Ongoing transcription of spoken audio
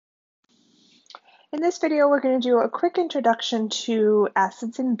In this video, we're going to do a quick introduction to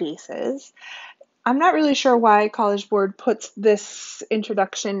acids and bases. I'm not really sure why College Board puts this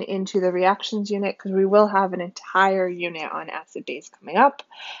introduction into the reactions unit because we will have an entire unit on acid-base coming up.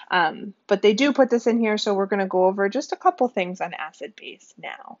 But they do put this in here, so we're going to go over just a couple things on acid-base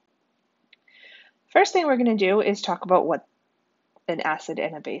now. First thing we're going to do is talk about what an acid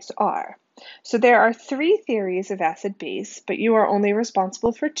and a base are. So there are three theories of acid-base, but you are only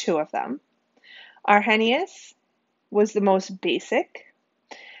responsible for two of them. Arrhenius was the most basic.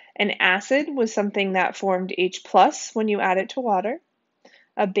 An acid was something that formed H plus when you add it to water.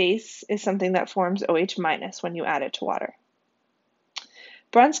 A base is something that forms OH minus when you add it to water.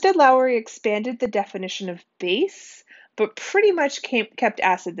 Bronsted-Lowry expanded the definition of base, but pretty much kept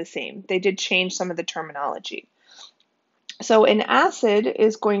acid the same. They did change some of the terminology. So an acid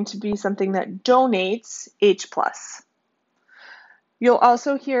is going to be something that donates H plus. You'll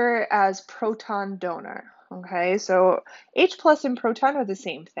also hear it as proton donor. Okay, so H plus and proton are the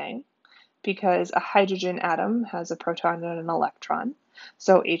same thing because a hydrogen atom has a proton and an electron.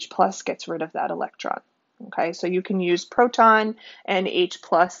 So H plus gets rid of that electron. Okay, so you can use proton and H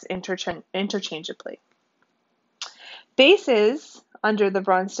plus interchangeably. Bases, under the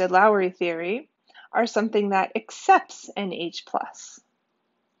Bronsted-Lowry theory, are something that accepts an H plus.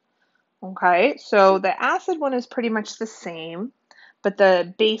 Okay, so the acid one is pretty much the same, but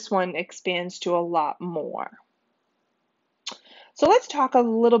the base one expands to a lot more. So let's talk a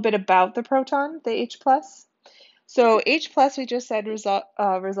little bit about the proton, the H plus. So H plus, we just said,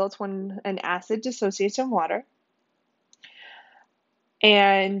 results when an acid dissociates in water.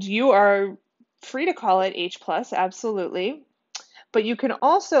 And you are free to call it H plus, absolutely. But you can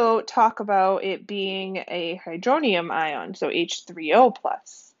also talk about it being a hydronium ion, so H3O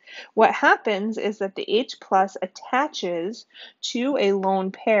plus. What happens is that the H plus attaches to a lone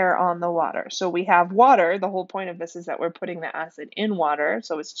pair on the water. So we have water. The whole point of this is that we're putting the acid in water,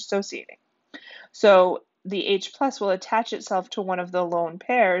 so it's dissociating. So the H plus will attach itself to one of the lone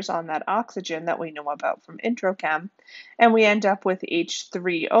pairs on that oxygen that we know about from Introchem, and we end up with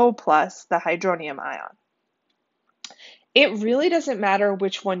H3O plus, the hydronium ion. It really doesn't matter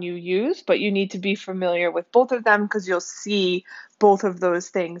which one you use, but you need to be familiar with both of them because you'll see both of those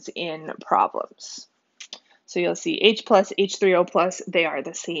things in problems. So you'll see H plus, H3O plus, they are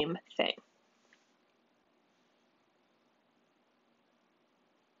the same thing.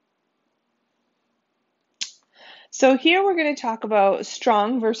 So here we're going to talk about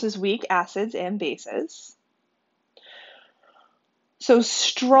strong versus weak acids and bases. So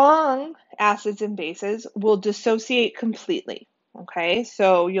strong acids and bases will dissociate completely, okay?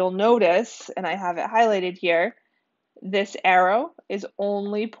 So you'll notice, and I have it highlighted here, this arrow is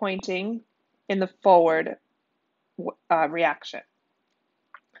only pointing in the forward reaction.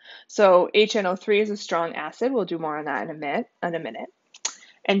 So HNO3 is a strong acid. We'll do more on that in a minute.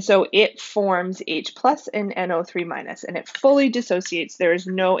 And so it forms H plus and NO3 minus, and it fully dissociates. There is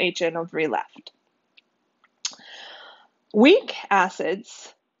no HNO3 left. Weak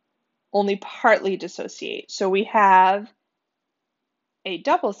acids only partly dissociate. So we have a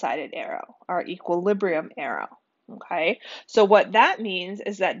double-sided arrow, our equilibrium arrow. Okay, so what that means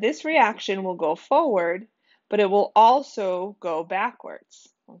is that this reaction will go forward, but it will also go backwards.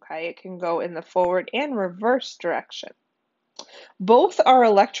 Okay, it can go in the forward and reverse direction. Both are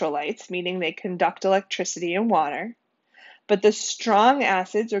electrolytes, meaning they conduct electricity in water, but the strong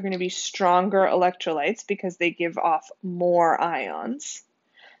acids are going to be stronger electrolytes because they give off more ions.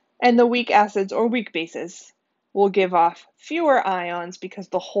 And the weak acids or weak bases will give off fewer ions because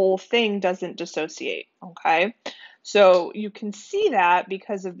the whole thing doesn't dissociate, okay? So you can see that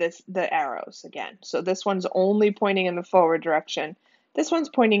because of the arrows again. So this one's only pointing in the forward direction. This one's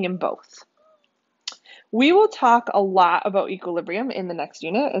pointing in both. We will talk a lot about equilibrium in the next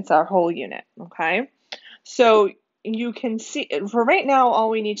unit. It's our whole unit, okay? So you can see, for right now, all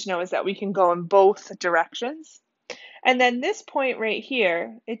we need to know is that we can go in both directions. And then this point right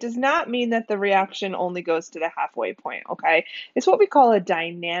here, it does not mean that the reaction only goes to the halfway point, okay? It's what we call a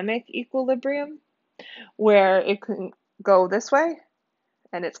dynamic equilibrium, where it can go this way,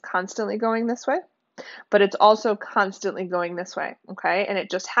 and it's constantly going this way, but it's also constantly going this way, okay? And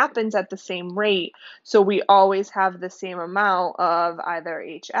it just happens at the same rate, so we always have the same amount of either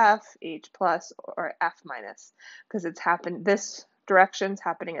HF, H plus, or F minus, because this direction's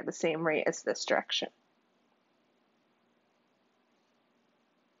happening at the same rate as this direction.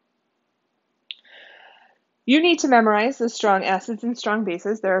 You need to memorize the strong acids and strong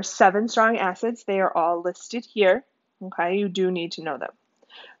bases. There are 7 strong acids. They are all listed here, okay? You do need to know them.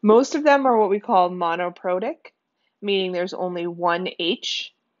 Most of them are what we call monoprotic, meaning there's only one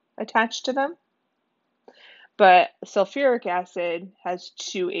H attached to them. but sulfuric acid has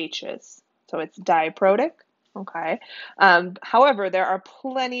 2 H's, so it's diprotic. Okay. However, there are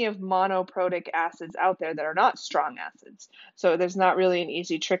plenty of monoprotic acids out there that are not strong acids. So there's not really an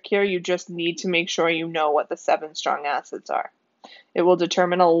easy trick here. You just need to make sure you know what the 7 strong acids are. It will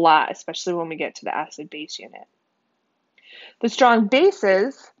determine a lot, especially when we get to the acid-base unit. The strong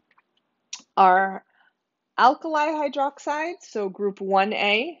bases are alkali hydroxide, so group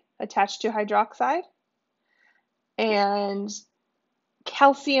 1A attached to hydroxide, and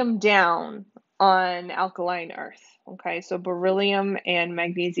calcium down on alkaline earth. Okay, so beryllium and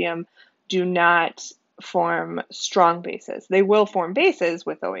magnesium do not form strong bases. They will form bases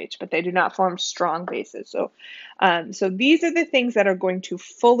with OH, but they do not form strong bases. So these are the things that are going to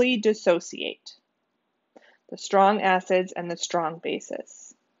fully dissociate: the strong acids and the strong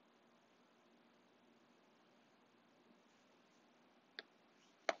bases.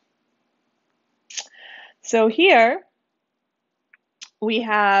 So here we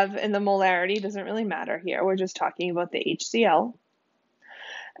have, and the molarity doesn't really matter here, we're just talking about the HCl.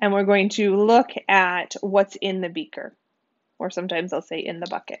 And we're going to look at what's in the beaker, or sometimes I'll say in the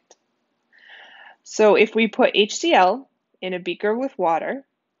bucket. So if we put HCl in a beaker with water,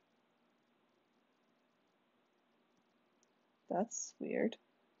 that's weird.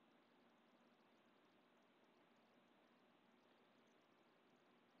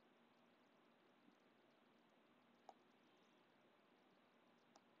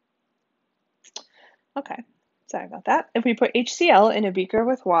 Okay, sorry about that. If we put HCl in a beaker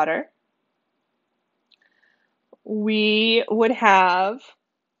with water, we would have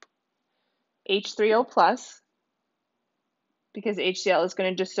H3O plus, because HCl is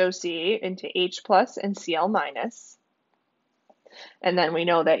going to dissociate into H plus and Cl minus. And then we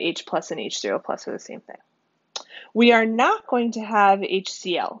know that H plus and H3O plus are the same thing. We are not going to have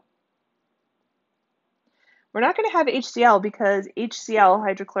HCl. We're not going to have HCl because HCl,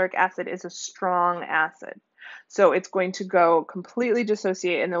 hydrochloric acid, is a strong acid. So it's going to go completely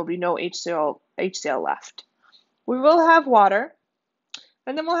dissociate and there will be no HCl left. We will have water,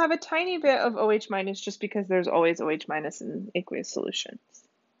 and then we'll have a tiny bit of OH minus just because there's always OH minus in aqueous solutions.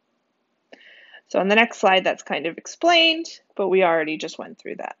 So on the next slide, that's kind of explained, but we already just went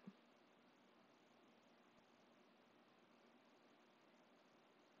through that.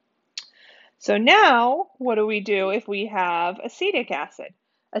 So now, what do we do if we have acetic acid?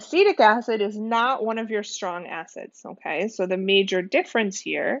 Acetic acid is not one of your strong acids, okay? So the major difference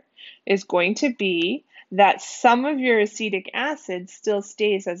here is going to be that some of your acetic acid still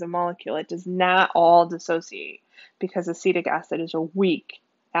stays as a molecule. It does not all dissociate because acetic acid is a weak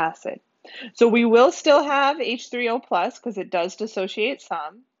acid. So we will still have H3O plus because it does dissociate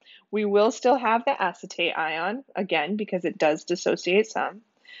some. We will still have the acetate ion, again, because it does dissociate some.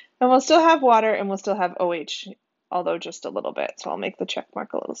 And we'll still have water and we'll still have OH, although just a little bit. So I'll make the check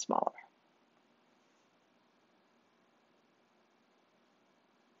mark a little smaller.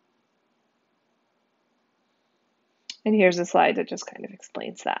 And here's a slide that just kind of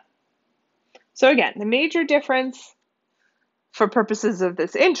explains that. So again, the major difference for purposes of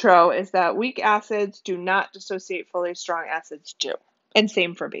this intro is that weak acids do not dissociate fully, strong acids do. And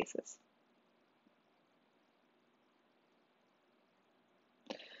same for bases.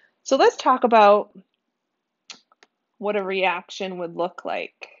 So let's talk about what a reaction would look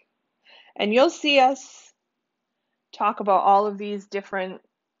like. And you'll see us talk about all of these different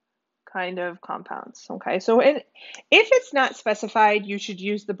kind of compounds. Okay, so if it's not specified, you should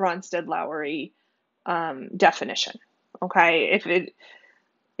use the Bronsted-Lowry definition. Okay, if it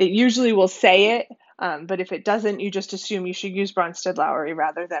usually will say it, but if it doesn't, you just assume you should use Bronsted-Lowry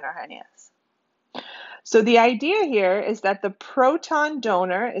rather than Arrhenius. So the idea here is that the proton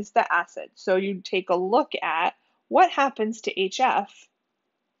donor is the acid. So you take a look at what happens to HF,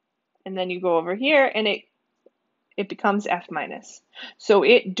 and then you go over here and it becomes F minus. So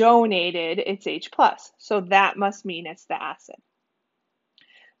it donated its H plus. So that must mean it's the acid.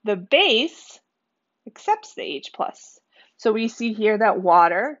 The base accepts the H plus. So we see here that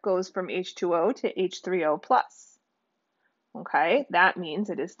water goes from H2O to H3O plus. Okay, that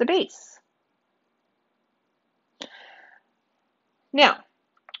means it is the base. Now,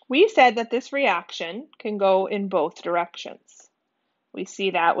 we said that this reaction can go in both directions. We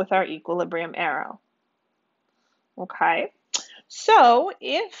see that with our equilibrium arrow. Okay, so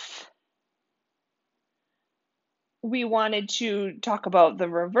if we wanted to talk about the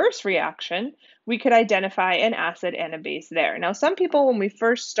reverse reaction, we could identify an acid and a base there. Now, some people, when we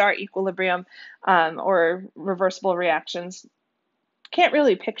first start equilibrium or reversible reactions, can't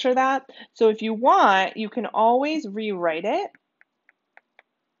really picture that. So if you want, you can always rewrite it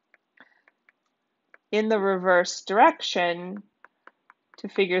in the reverse direction to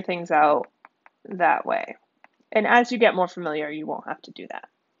figure things out that way. And as you get more familiar, you won't have to do that.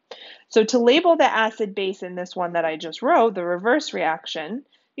 So to label the acid base in this one that I just wrote, the reverse reaction,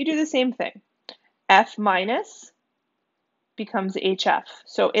 you do the same thing. F minus becomes HF.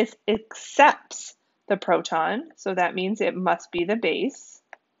 So it accepts the proton, so that means it must be the base.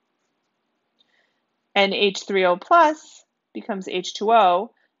 And H3O plus becomes H2O,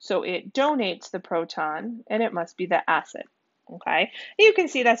 so it donates the proton, and it must be the acid. Okay, and you can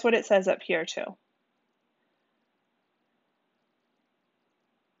see that's what it says up here too.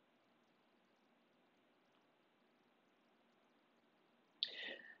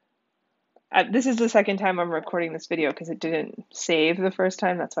 This is the second time I'm recording this video because it didn't save the first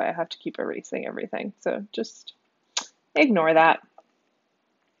time. That's why I have to keep erasing everything. So just ignore that.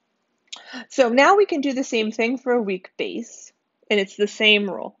 So now we can do the same thing for a weak base, and it's the same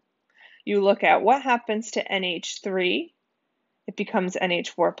rule. You look at what happens to NH3. It becomes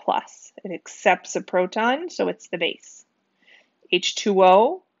NH4 plus. It accepts a proton, so it's the base.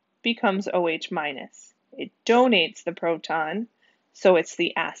 H2O becomes OH minus. It donates the proton, so it's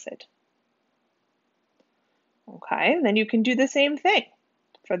the acid. Okay, and then you can do the same thing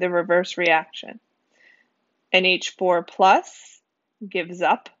for the reverse reaction. NH4 plus gives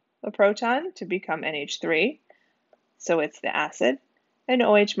up a proton to become NH3, so it's the acid, and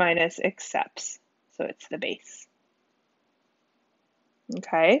OH minus accepts, so it's the base.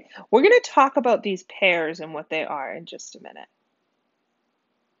 Okay, we're going to talk about these pairs and what they are in just a minute.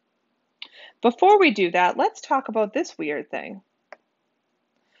 Before we do that, let's talk about this weird thing.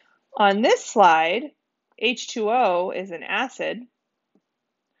 On this slide, H2O is an acid.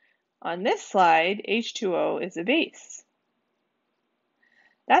 On this slide, H2O is a base.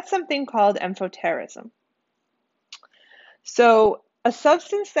 That's something called amphoterism. So a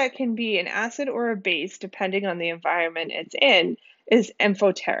substance that can be an acid or a base, depending on the environment it's in, is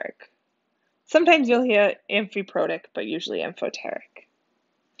amphoteric. Sometimes you'll hear amphiprotic, but usually amphoteric.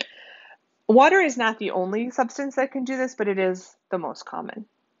 Water is not the only substance that can do this, but it is the most common.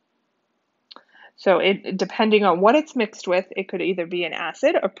 So depending on what it's mixed with, it could either be an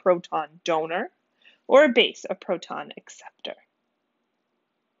acid, a proton donor, or a base, a proton acceptor.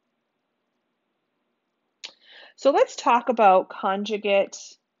 So let's talk about conjugate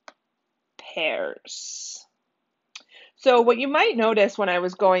pairs. So what you might notice when I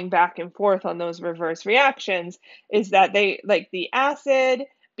was going back and forth on those reverse reactions is that the acid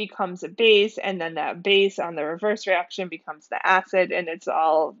becomes a base, and then that base on the reverse reaction becomes the acid, and it's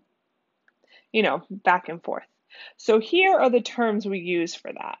all, back and forth. So here are the terms we use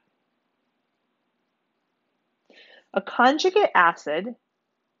for that. A conjugate acid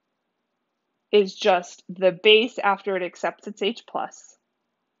is just the base after it accepts its H+.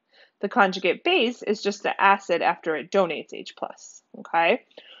 The conjugate base is just the acid after it donates H+. Okay?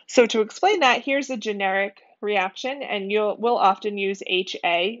 So to explain that, here's a generic reaction, and we'll often use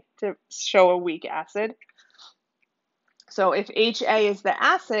HA to show a weak acid. So if HA is the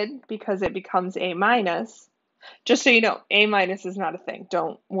acid, because it becomes A minus, just so you know, A minus is not a thing.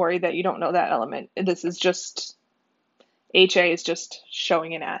 Don't worry that you don't know that element. This is just, HA is just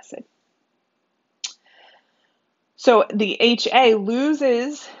showing an acid. So the HA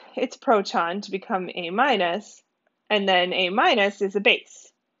loses its proton to become A minus, and then A minus is a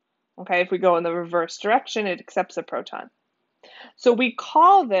base. Okay, if we go in the reverse direction, it accepts a proton. So we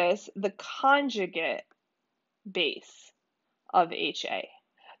call this the conjugate base of HA.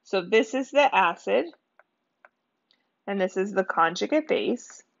 So this is the acid, and this is the conjugate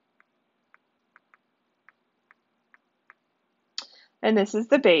base, and this is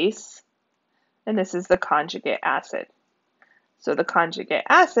the base, and this is the conjugate acid. So the conjugate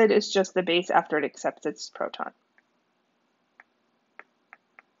acid is just the base after it accepts its proton.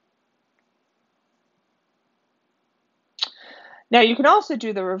 Now you can also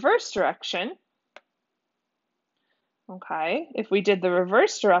do the reverse direction. Okay, if we did the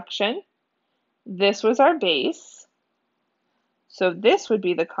reverse direction, this was our base. So this would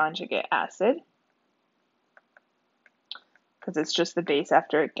be the conjugate acid, because it's just the base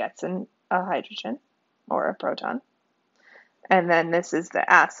after it gets a hydrogen or a proton. And then this is the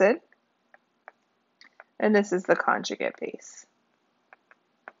acid, and this is the conjugate base.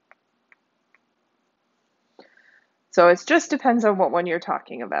 So it just depends on what one you're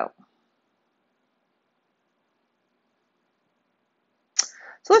talking about.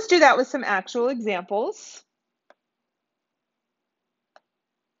 So let's do that with some actual examples.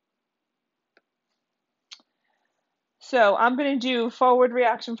 So I'm going to do forward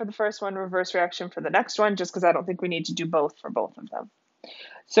reaction for the first one, reverse reaction for the next one, just because I don't think we need to do both for both of them.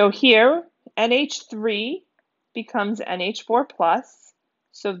 So here NH3 becomes NH4 plus,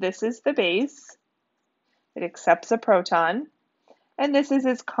 so this is the base. It accepts a proton, and this is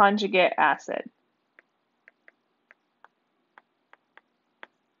its conjugate acid.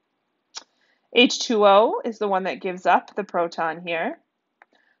 H2O is the one that gives up the proton here.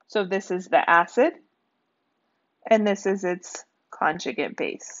 So this is the acid, and this is its conjugate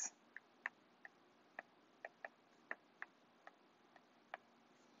base.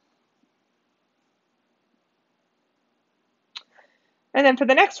 And then for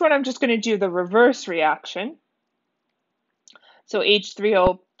the next one, I'm just going to do the reverse reaction. So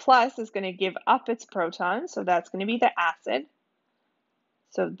H3O plus is going to give up its proton, so that's going to be the acid.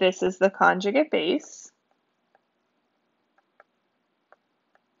 So this is the conjugate base.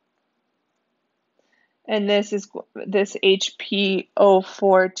 And this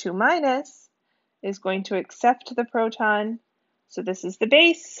HPO4 2 minus is going to accept the proton. So this is the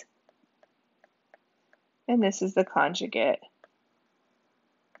base, and this is the conjugate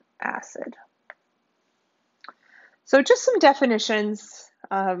acid. So just some definitions.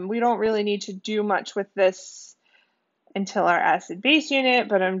 We don't really need to do much with this until our acid-base unit,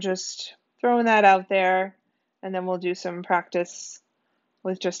 but I'm just throwing that out there, and then we'll do some practice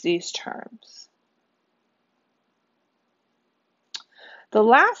with just these terms. The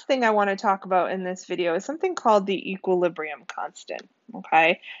last thing I want to talk about in this video is something called the equilibrium constant,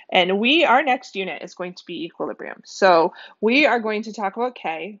 okay? And our next unit is going to be equilibrium. So we are going to talk about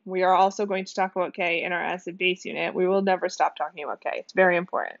K. We are also going to talk about K in our acid-base unit. We will never stop talking about K. It's very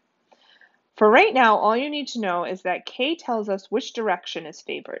important. For right now, all you need to know is that K tells us which direction is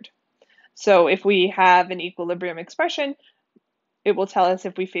favored. So if we have an equilibrium expression, it will tell us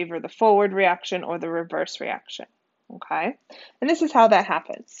if we favor the forward reaction or the reverse reaction. Okay, and this is how that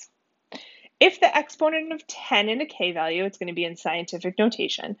happens. If the exponent of 10 in a K value, it's going to be in scientific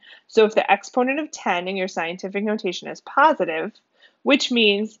notation. So if the exponent of 10 in your scientific notation is positive, which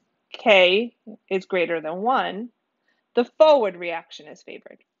means K is greater than 1, the forward reaction is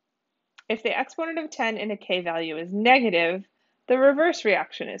favored. If the exponent of 10 in a K value is negative, the reverse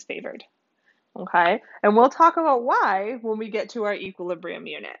reaction is favored. Okay, and we'll talk about why when we get to our equilibrium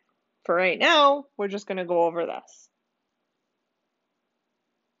unit. For right now, we're just going to go over this.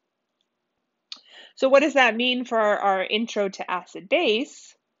 So what does that mean for our intro to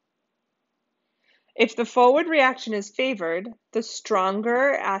acid-base? If the forward reaction is favored, the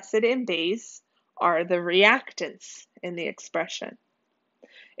stronger acid and base are the reactants in the expression.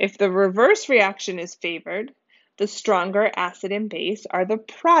 If the reverse reaction is favored, the stronger acid and base are the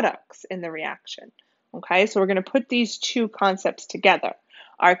products in the reaction. Okay, so we're going to put these two concepts together.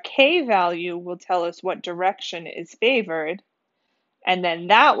 Our K value will tell us what direction is favored, and then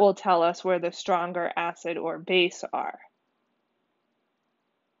that will tell us where the stronger acid or base are.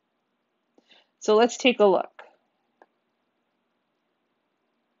 So let's take a look.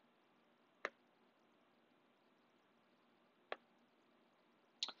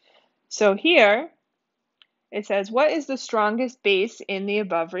 So here it says, what is the strongest base in the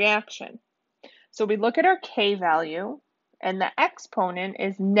above reaction? So we look at our K value, and the exponent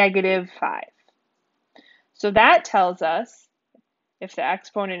is -5. So that tells us if the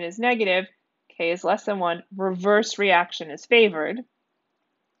exponent is negative, K is less than 1, reverse reaction is favored.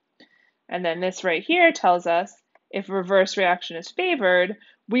 And then this right here tells us if reverse reaction is favored,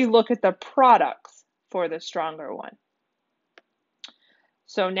 we look at the products for the stronger one.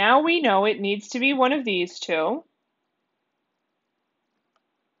 So now we know it needs to be one of these two.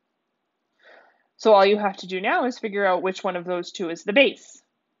 So all you have to do now is figure out which one of those two is the base.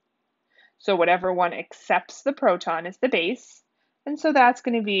 So whatever one accepts the proton is the base. And so that's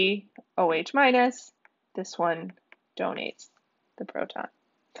going to be OH minus. This one donates the proton.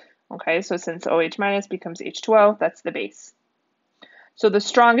 Okay, so since OH minus becomes H2O, that's the base. So the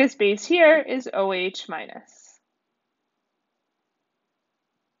strongest base here is OH minus.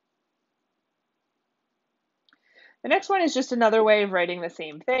 The next one is just another way of writing the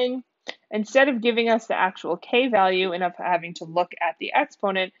same thing. Instead of giving us the actual K value and of having to look at the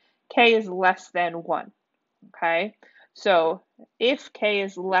exponent, K is less than 1. Okay, so if K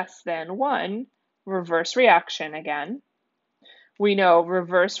is less than 1, reverse reaction again. We know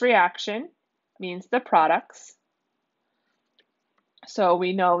reverse reaction means the products. So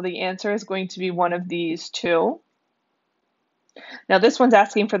we know the answer is going to be one of these two. Now this one's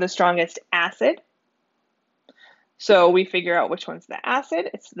asking for the strongest acid. So we figure out which one's the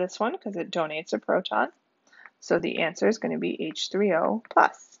acid. It's this one because it donates a proton. So the answer is going to be H3O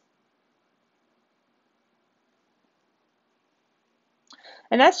plus.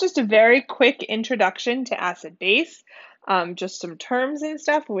 And that's just a very quick introduction to acid-base. just some terms and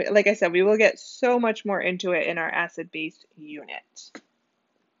stuff. Like I said, we will get so much more into it in our acid-base unit.